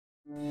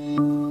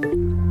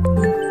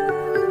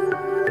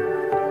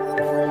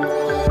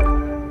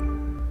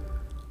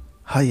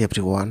Hi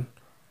everyone,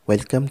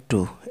 welcome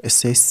to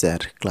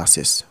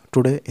shsirclasses.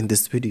 Today in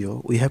this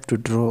video we have to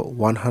draw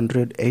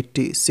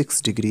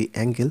 186-degree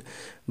angle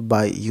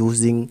by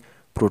using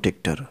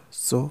protractor.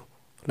 So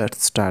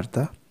let's start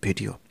the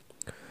video.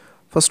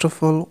 First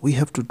of all, we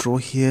have to draw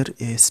here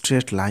a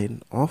straight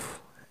line of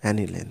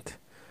any length.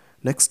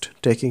 Next,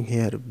 taking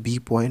here B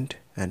point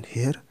and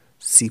here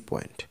C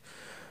point.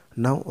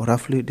 Now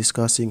roughly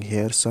discussing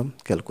here some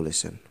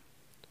calculation.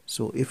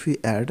 So if we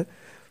add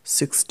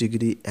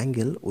 6-degree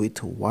angle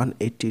with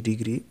 180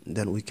 degree,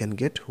 then we can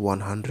get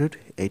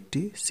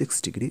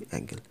 186-degree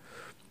angle.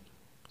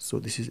 So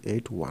this is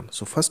 81.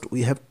 So first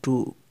we have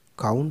to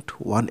count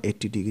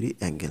 180-degree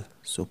angle.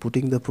 So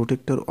putting the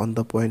protractor on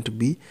the point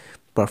B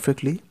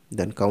perfectly,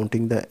 then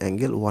counting the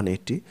angle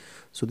 180.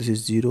 So this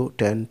is 0,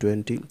 10,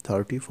 20,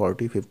 30,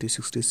 40, 50,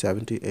 60,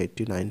 70,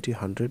 80, 90,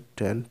 100,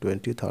 10,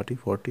 20, 30,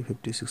 40,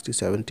 50, 60,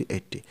 70,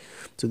 80.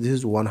 So this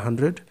is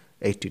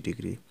 180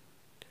 degree.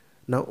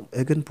 Now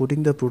again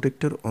putting the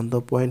protractor on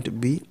the point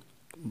B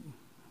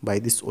by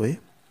this way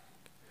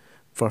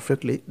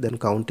perfectly, then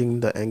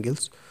counting the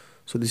angles.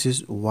 So this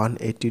is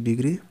 180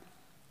 degree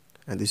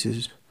and this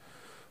is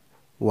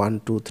 1,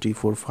 2, 3,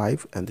 4,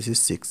 5 and this is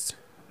 6.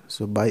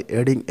 So by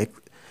adding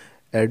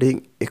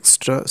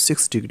extra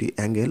 6-degree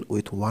angle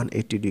with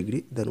 180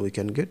 degree, then we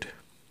can get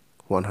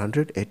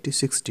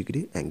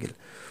 186-degree angle.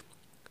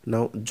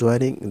 Now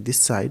joining this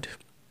side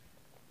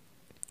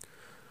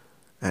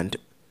and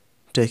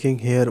taking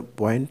here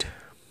point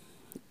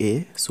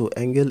A, so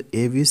angle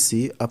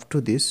ABC up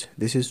to this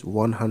is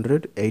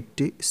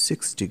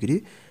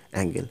 186-degree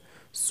angle.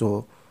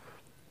 So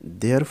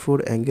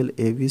therefore angle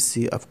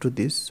ABC up to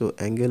this, so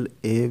angle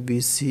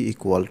ABC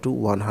equal to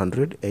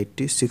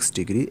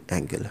 186-degree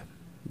angle.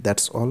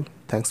 That's all.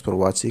 Thanks for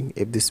watching.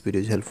 If this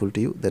video is helpful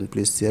to you, then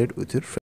please share it with your friends.